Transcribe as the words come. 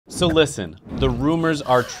So listen, the rumors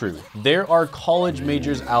are true. There are college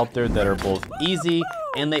majors out there that are both easy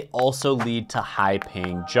and they also lead to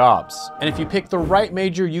high-paying jobs. And if you pick the right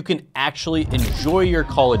major, you can actually enjoy your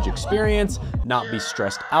college experience, not be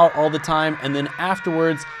stressed out all the time, and then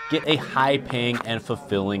afterwards get a high-paying and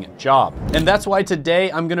fulfilling job. And that's why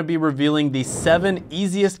today I'm gonna be revealing the 7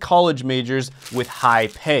 easiest college majors with high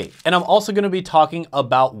pay. And I'm also gonna be talking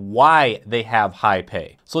about why they have high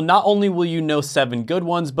pay. So not only will you know 7 good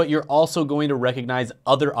ones, but you're also going to recognize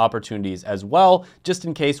other opportunities as well, just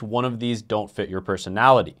in case one of these don't fit your personality.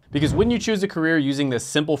 Because when you choose a career using this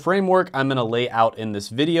simple framework I'm gonna lay out in this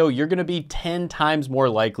video, you're gonna be 10 times more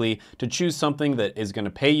likely to choose something that is gonna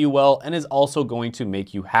pay you well and is also going to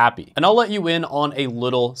make you happy. And I'll let you in on a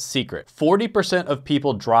little secret. 40% of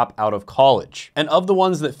people drop out of college. And of the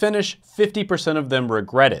ones that finish, 50% of them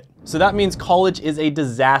regret it. So that means college is a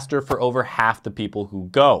disaster for over half the people who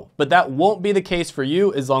go. But that won't be the case for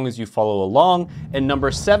you as long as you follow along. And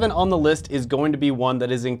number 7 on the list is going to be one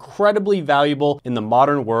that is incredibly valuable in the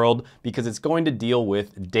modern world because it's going to deal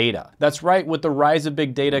with data. That's right, with the rise of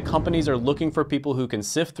big data, companies are looking for people who can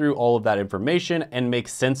sift through all of that information and make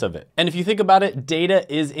sense of it. And if you think about it, data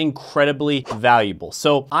is incredibly valuable.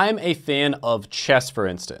 So I'm a fan of chess, for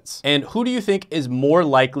instance. And who do you think is more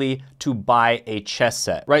likely to buy a chess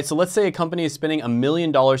set, right? So let's say a company is spending $1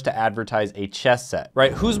 million to advertise a chess set,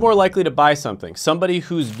 right? Who's more likely to buy something? Somebody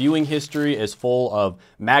whose viewing history is full of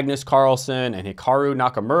Magnus Carlsen and Hikaru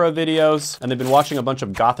Nakamura videos, and they've been watching a bunch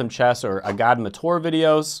of Gotham chess or Agad Mator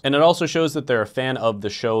videos, and it also shows that they're a fan of the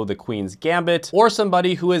show The Queen's Gambit, or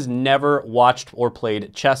somebody who has never watched or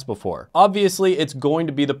played chess before. Obviously, it's going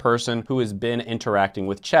to be the person who has been interacting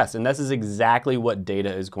with chess, and this is exactly what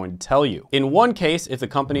data is going to tell you. In one case, if the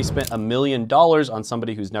company spent $1 million on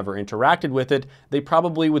somebody who's never interacted with it, they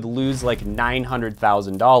probably would lose like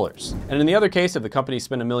 $900,000. And in the other case, if the company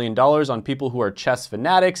spent $1 million on people who are chess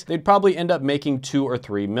fanatics, they'd probably end up making 2 or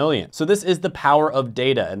 3 million. So this is the power of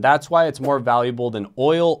data, and that's why it's more valuable than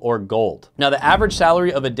oil or gold. Now, the average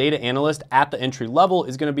salary of a data analyst at the entry level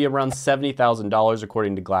is gonna be around $70,000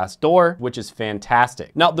 according to Glassdoor, which is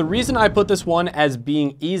fantastic. Now, the reason I put this one as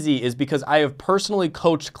being easy is because I have personally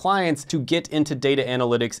coached clients to get into data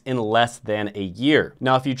analytics in less than a year.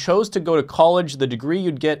 Now, if you chose to go to college, the degree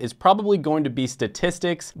you'd get is probably going to be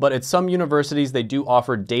statistics, but at some universities, they do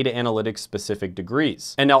offer data analytics specific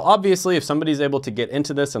degrees. And now, obviously, if somebody's able to get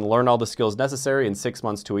into this and learn all the skills necessary in 6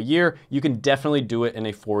 months to a year, you can definitely do it in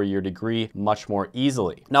a 4-year degree much more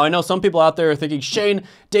easily. Now, I know some people out there are thinking, Shane,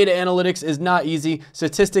 data analytics is not easy,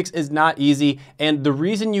 statistics is not easy, and the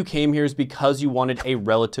reason you came here is because you wanted a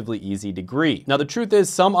relatively easy degree. Now, the truth is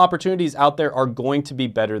some opportunities out there are going to be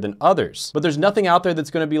better than others, but there's nothing out there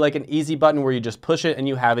that's going to be like an easy button where you just push it and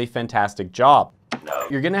you have a fantastic job.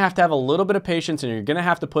 You're gonna have to have a little bit of patience and you're gonna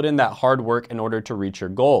have to put in that hard work in order to reach your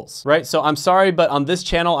goals, right? So I'm sorry, but on this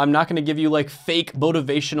channel, I'm not gonna give you like fake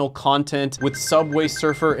motivational content with Subway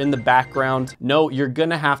Surfer in the background. No, you're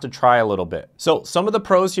gonna have to try a little bit. So some of the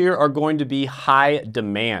pros here are going to be high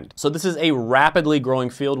demand. So this is a rapidly growing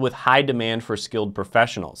field with high demand for skilled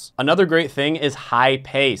professionals. Another great thing is high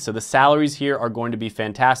pay. So the salaries here are going to be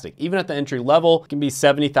fantastic. Even at the entry level, it can be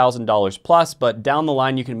 $70,000 plus, but down the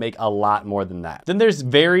line, you can make a lot more than that. Then there's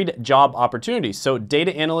varied job opportunities. So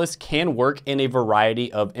data analysts can work in a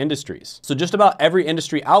variety of industries. So just about every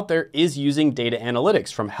industry out there is using data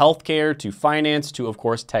analytics, from healthcare to finance to, of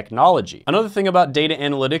course, technology. Another thing about data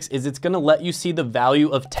analytics is it's gonna let you see the value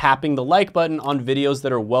of tapping the like button on videos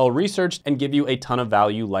that are well researched and give you a ton of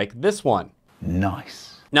value like this one. Nice.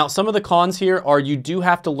 Now, some of the cons here are you do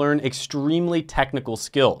have to learn extremely technical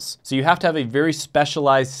skills. So you have to have a very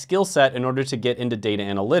specialized skill set in order to get into data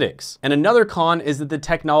analytics. And another con is that the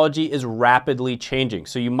technology is rapidly changing.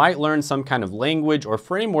 So you might learn some kind of language or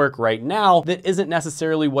framework right now that isn't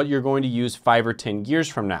necessarily what you're going to use 5 or 10 years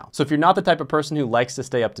from now. So if you're not the type of person who likes to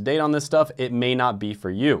stay up to date on this stuff, it may not be for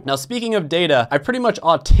you. Now, speaking of data, I pretty much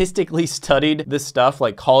autistically studied this stuff,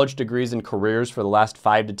 like college degrees and careers, for the last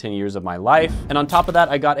 5 to 10 years of my life. And on top of that,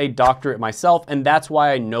 I got a doctorate myself, and that's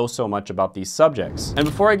why I know so much about these subjects. And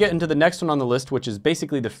before I get into the next one on the list, which is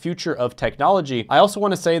basically the future of technology, I also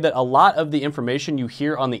want to say that a lot of the information you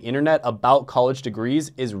hear on the internet about college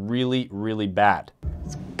degrees is really, really bad.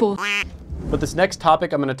 But this next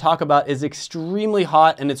topic I'm going to talk about is extremely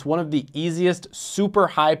hot, and it's one of the easiest, super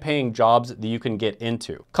high paying jobs that you can get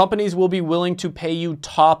into. Companies will be willing to pay you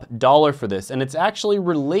top dollar for this, and it's actually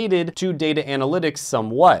related to data analytics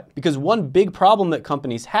somewhat, because one big problem that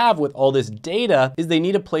companies have with all this data is they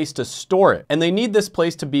need a place to store it. And they need this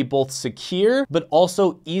place to be both secure, but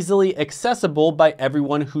also easily accessible by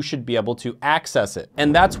everyone who should be able to access it.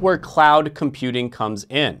 And that's where cloud computing comes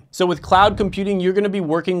in. So with cloud computing, you're going to be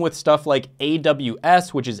working with stuff like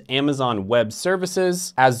AWS, which is Amazon Web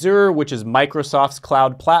Services, Azure, which is Microsoft's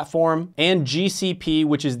cloud platform, and GCP,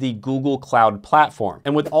 which is the Google Cloud platform.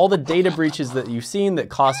 And with all the data breaches that you've seen that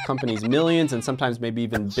cost companies millions and sometimes maybe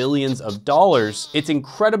even billions of dollars, it's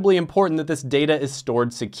incredibly important that this data is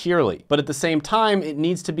stored securely. But at the same time, it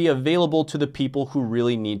needs to be available to the people who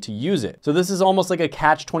really need to use it. So this is almost like a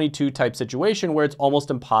catch-22 type situation where it's almost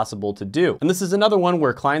impossible to do. And this is another one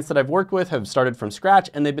where clients that I've worked with have started from scratch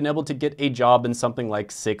and they've been able to get a job in something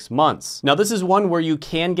like 6 months. Now, this is one where you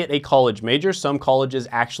can get a college major. Some colleges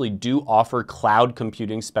actually do offer cloud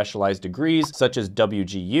computing specialized degrees, such as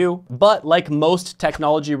WGU. But like most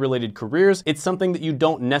technology-related careers, it's something that you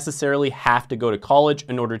don't necessarily have to go to college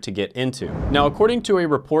in order to get into. Now, according to a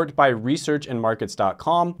report by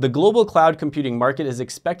researchandmarkets.com, the global cloud computing market is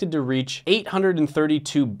expected to reach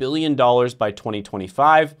 $832 billion by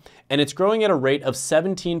 2025, and it's growing at a rate of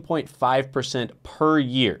 17.5% per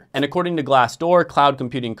year. And according to Glassdoor, cloud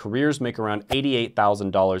computing careers make around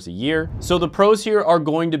 $88,000 a year. So the pros here are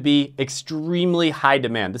going to be extremely high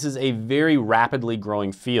demand. This is a very rapidly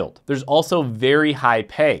growing field. There's also very high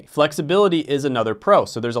pay. Flexibility is another pro.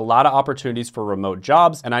 So there's a lot of opportunities for remote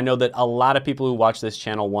jobs. And I know that a lot of people who watch this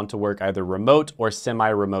channel want to work either remote or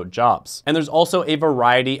semi-remote jobs. And there's also a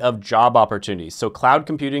variety of job opportunities. So cloud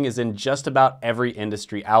computing is in just about every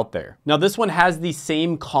industry out there. Now, this one has the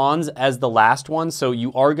same cons as the last one. So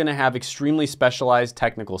you are going to have extremely specialized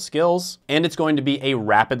technical skills, and it's going to be a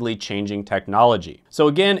rapidly changing technology. So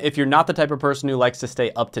again, if you're not the type of person who likes to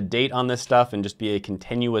stay up to date on this stuff and just be a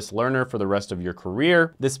continuous learner for the rest of your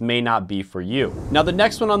career, this may not be for you. Now, the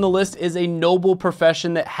next one on the list is a noble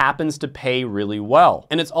profession that happens to pay really well.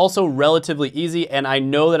 And it's also relatively easy. And I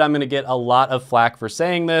know that I'm going to get a lot of flack for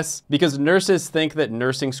saying this because nurses think that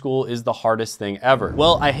nursing school is the hardest thing ever.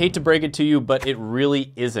 Well, I hate to break it to you, but it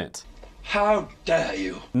really isn't. How dare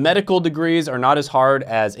you? Medical degrees are not as hard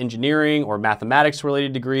as engineering or mathematics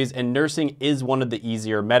related degrees, and nursing is one of the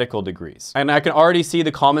easier medical degrees. And I can already see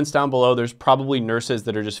the comments down below. There's probably nurses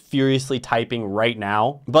that are just furiously typing right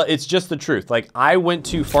now, but it's just the truth. Like, I went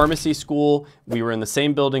to pharmacy school. We were in the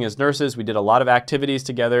same building as nurses. We did a lot of activities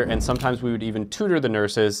together, and sometimes we would even tutor the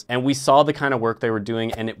nurses, and we saw the kind of work they were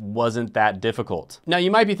doing, and it wasn't that difficult. Now,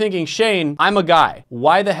 you might be thinking, Shane, I'm a guy.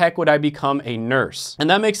 Why the heck would I become a nurse? And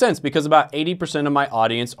that makes sense because about 80% of my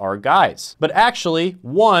audience are guys. But actually,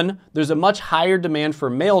 one, there's a much higher demand for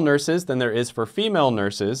male nurses than there is for female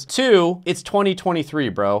nurses. Two, it's 2023,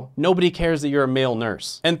 bro. Nobody cares that you're a male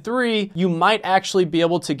nurse. And three, you might actually be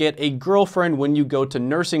able to get a girlfriend when you go to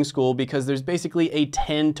nursing school because there's basically a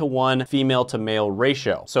 10-to-1 female to male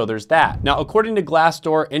ratio. So there's that. Now, according to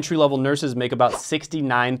Glassdoor, entry-level nurses make about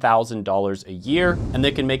 $69,000 a year, and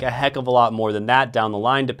they can make a heck of a lot more than that down the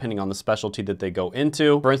line, depending on the specialty that they go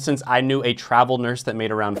into. For instance, I knew a travel nurse that made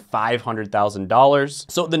around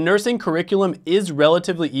 $500,000. So the nursing curriculum is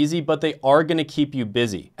relatively easy, but they are going to keep you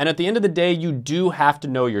busy. And at the end of the day, you do have to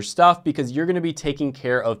know your stuff because you're going to be taking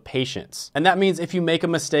care of patients. And that means if you make a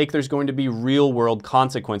mistake, there's going to be real world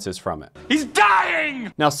consequences from it. He's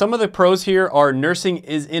dying! Now, some of the pros here are nursing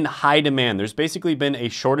is in high demand. There's basically been a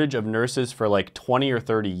shortage of nurses for like 20 or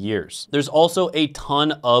 30 years. There's also a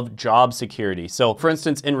ton of job security. So for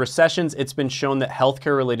instance, in recessions, it's been shown that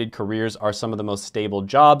healthcare related careers are some of the most stable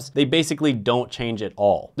jobs. They basically don't change at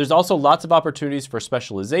all. There's also lots of opportunities for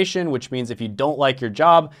specialization, which means if you don't like your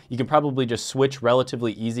job, you can probably just switch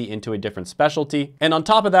relatively easy into a different specialty. And on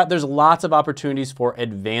top of that, there's lots of opportunities for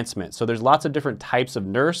advancement. So there's lots of different types of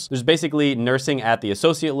nurse. There's basically nursing at the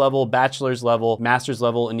associate level, bachelor's level, master's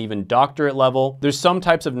level, and even doctorate level. There's some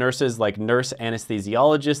types of nurses like nurse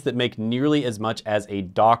anesthesiologists that make nearly as much as a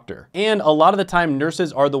doctor. And a lot of the time,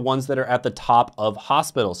 nurses are the ones that are at the top of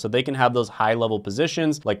hospitals. So they can have those high-level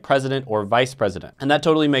positions like president or vice president. And that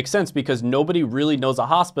totally makes sense because nobody really knows a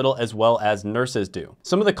hospital as well as nurses do.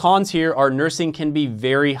 Some of the cons here are nursing can be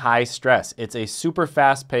very high stress. It's a super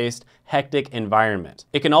fast-paced, hectic environment.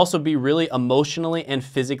 It can also be really emotionally and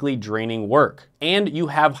physically draining work. And you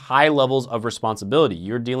have high levels of responsibility.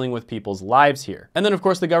 You're dealing with people's lives here. And then of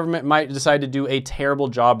course the government might decide to do a terrible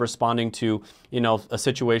job responding to, you know, a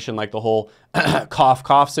situation like the whole cough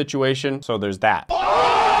cough situation. So there's that.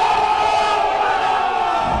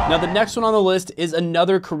 Now, the next one on the list is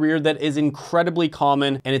another career that is incredibly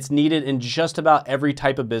common, and it's needed in just about every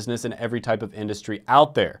type of business and every type of industry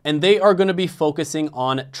out there. And they are gonna be focusing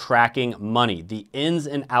on tracking money, the ins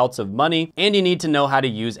and outs of money, and you need to know how to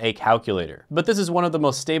use a calculator. But this is one of the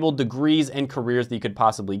most stable degrees and careers that you could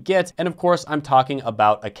possibly get, and of course, I'm talking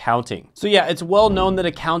about accounting. So yeah, it's well known that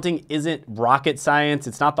accounting isn't rocket science.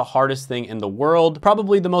 It's not the hardest thing in the world.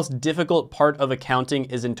 Probably the most difficult part of accounting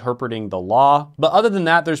is interpreting the law. But other than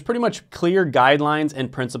that, there's pretty much clear guidelines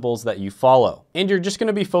and principles that you follow. And you're just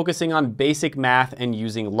gonna be focusing on basic math and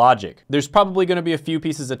using logic. There's probably gonna be a few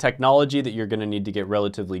pieces of technology that you're gonna need to get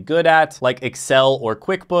relatively good at, like Excel or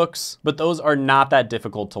QuickBooks, but those are not that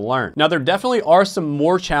difficult to learn. Now, there definitely are some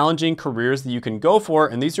more challenging careers that you can go for,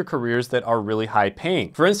 and these are careers that are really high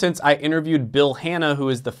paying. For instance, I interviewed Bill Hanna, who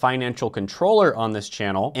is the financial controller on this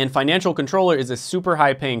channel, and financial controller is a super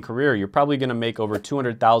high paying career. You're probably gonna make over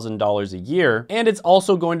 $200,000 a year, and it's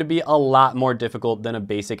also going to be a lot more difficult than a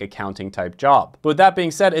basic accounting type job. But with that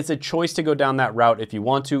being said, it's a choice to go down that route if you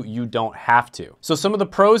want to. You don't have to. So some of the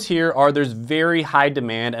pros here are there's very high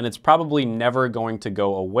demand, and it's probably never going to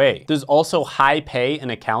go away. There's also high pay in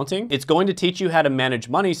accounting. It's going to teach you how to manage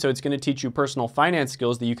money, so it's going to teach you personal finance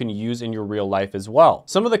skills that you can use in your real life as well.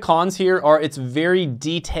 Some of the cons here are it's very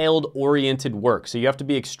detailed oriented work, so you have to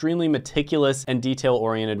be extremely meticulous and detail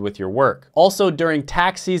oriented with your work. Also, during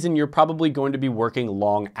tax season, you're probably going to be working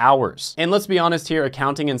long hours. And let's be honest here,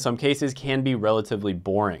 accounting in some cases can be relatively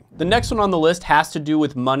boring. The next one on the list has to do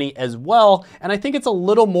with money as well, and I think it's a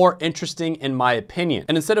little more interesting in my opinion.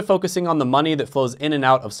 And instead of focusing on the money that flows in and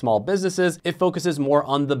out of small businesses, it focuses more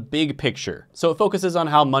on the big picture. So it focuses on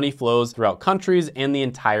how money flows throughout countries and the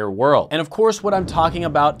entire world. And of course, what I'm talking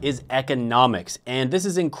about is economics. And this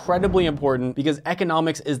is incredibly important because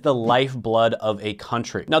economics is the lifeblood of a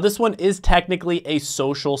country. Now, this one is technically a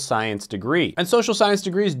social science degree, and social science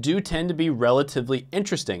degrees do tend to be relatively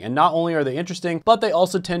interesting. And not only are they interesting, but they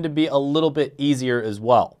also tend to be a little bit easier as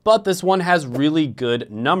well. But this one has really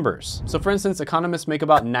good numbers. So for instance, economists make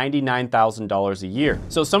about $99,000 a year.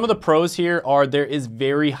 So some of the pros here are there is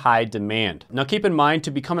very high demand. Now keep in mind,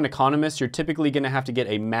 to become an economist, you're typically gonna have to get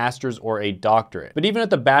a master's or a doctorate. But even at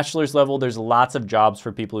the bachelor's level, there's lots of jobs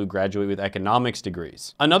for people who graduate with economics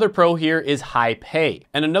degrees. Another pro here is high pay.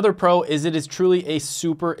 And another pro is it is truly a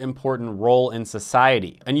super important role in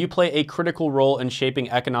society. And you play a critical role in shaping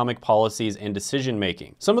economic policies and decision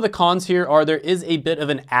making. Some of the cons here are there is a bit of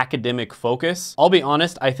an academic focus. I'll be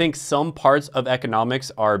honest, I think some parts of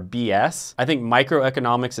economics are BS. I think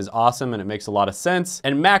microeconomics is awesome and it makes a lot of sense.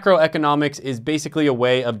 And macroeconomics is basically a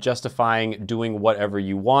way of justifying doing whatever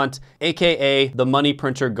you want, AKA the money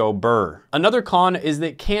printer go burr. Another con is that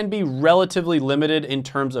it can be relatively limited in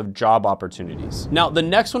terms of job opportunities. Now, the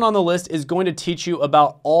next one on the list is going to teach you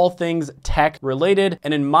about all things tech related.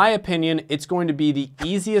 And in my opinion, it's going to be the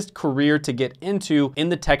easiest career to get into in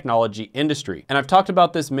the technology industry. And I've talked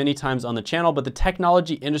about this many times on the channel, but the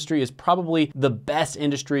technology industry is probably the best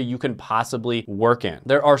industry you can possibly work in.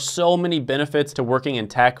 There are so many benefits to working in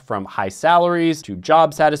tech, from high salaries to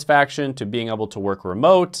job satisfaction to being able to work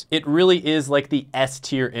remote. It really is like the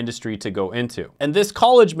S-tier industry to go into. And this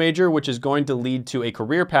college major, which is going to lead to a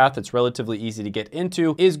career path that's relatively easy to get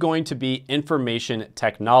into, is going to be information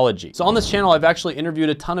technology. So on this channel, I've actually interviewed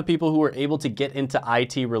a ton of people who were able to get into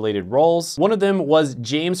IT related roles. One of them was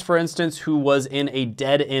James, for instance, who was in a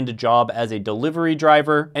dead-end job as a delivery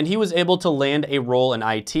driver, and he was able to land a role in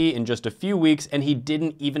IT in just a few weeks, and he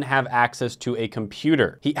didn't even have access to a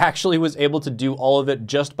computer. He actually was able to do all of it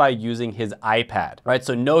just by using his iPad, right?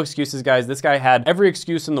 So no excuses, guys. This guy had every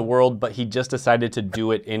excuse in the world, but he just decided to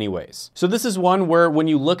do it anyways. So this is one where when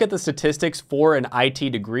you look at the statistics for an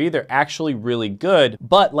IT degree, they're actually really good,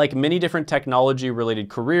 but like many different technology related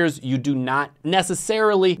careers, you do not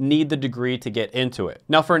necessarily need the degree to get into it.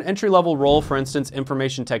 Now, for an entry-level role, for instance,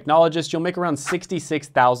 information technologist, you'll make around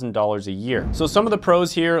 $66,000 a year. So some of the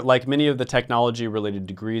pros here, like many of the technology related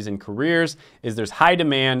degrees and careers, is there's high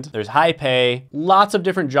demand, there's high pay, lots of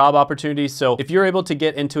different job opportunities. So if you're able to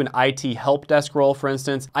get into an IT help desk role, for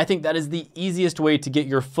instance, I think that is the easiest way to get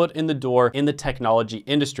your foot in the door in the technology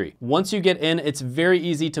industry. Once you get in, it's very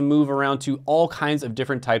easy to move around to all kinds of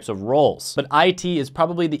different types of roles. But IT is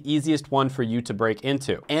probably the easiest one for you to break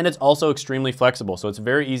into. And it's also extremely flexible, so it's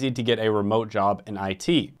very easy to get a remote job in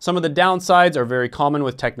IT. Some of the downsides are very common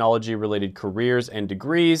with technology related careers and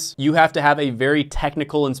degrees. You have to have a very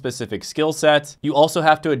technical and specific skill set. You also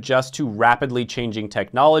have to adjust to rapidly changing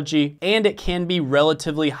technology, and it can be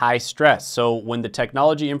relatively high stress. So when the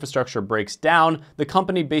technology infrastructure breaks down, the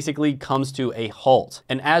company basically comes to a halt.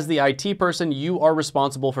 And as the IT person, you are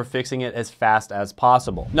responsible for fixing it as fast as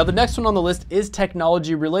possible. Now, the next one on the list is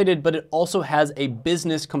technology related, but it also has a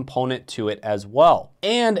business component to it as well.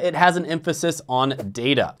 And it has an emphasis on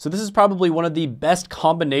data. So this is probably one of the best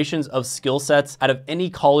combinations of skill sets out of any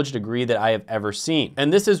college degree that I have ever seen.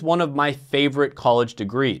 And this is one of my favorite college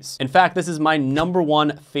degrees. In fact, this is my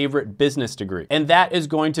 #1 favorite business degree, and that is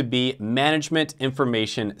going to be Management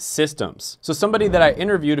Information Systems. So somebody that I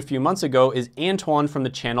interviewed a few months ago is Antoine from the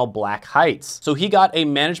channel Black Heights. So he got a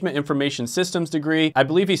Management Information Systems degree. I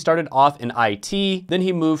believe he started off in IT, then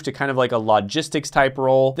he moved to kind of like a logistics type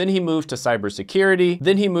role, then he moved to cybersecurity,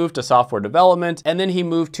 then he moved to software development, and then he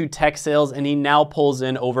moved to tech sales, and he now pulls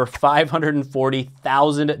in over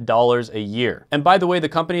 $540,000 a year. And by the way, the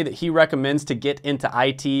company that he recommends to get into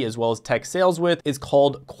IT as well as tech sales with is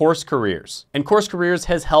called Course Careers. And Course Careers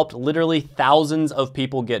has helped literally thousands of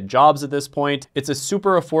people get jobs at this point. It's a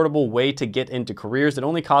super affordable way to get into careers. It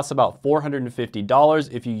only costs about $450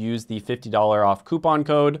 if you use the $50 off coupon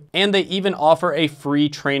code. And they even offer a free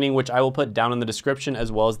training, which I will put down in the description as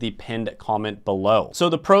well as the pinned comment below. So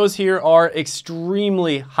the pros here are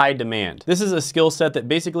extremely high demand. This is a skill set that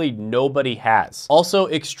basically nobody has. Also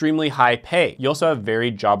extremely high pay. You also have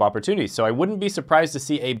varied job opportunities. So I wouldn't be surprised to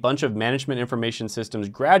see a bunch of management information systems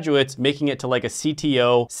graduates making it to like a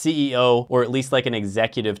CTO, CEO, or at least like an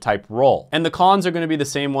executive type role. And the cons are going to be the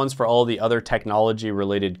same ones for all the other technology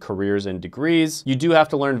related careers and degrees. You do have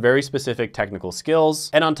to learn very specific technical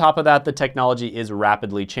skills. And on top of that, the technology is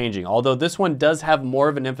rapidly changing. Although this one does have more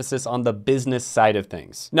of an emphasis on the business side of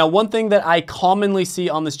things. Now, one thing that I commonly see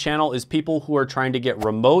on this channel is people who are trying to get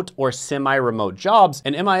remote or semi-remote jobs,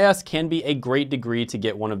 and MIS can be a great degree to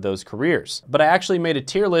get one of those careers. But I actually made a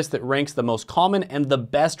tier list that ranks the most common and the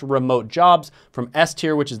best remote jobs from S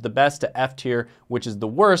tier, which is the best, to F tier, which is the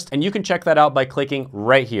worst. And you can check that out by clicking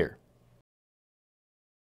right here.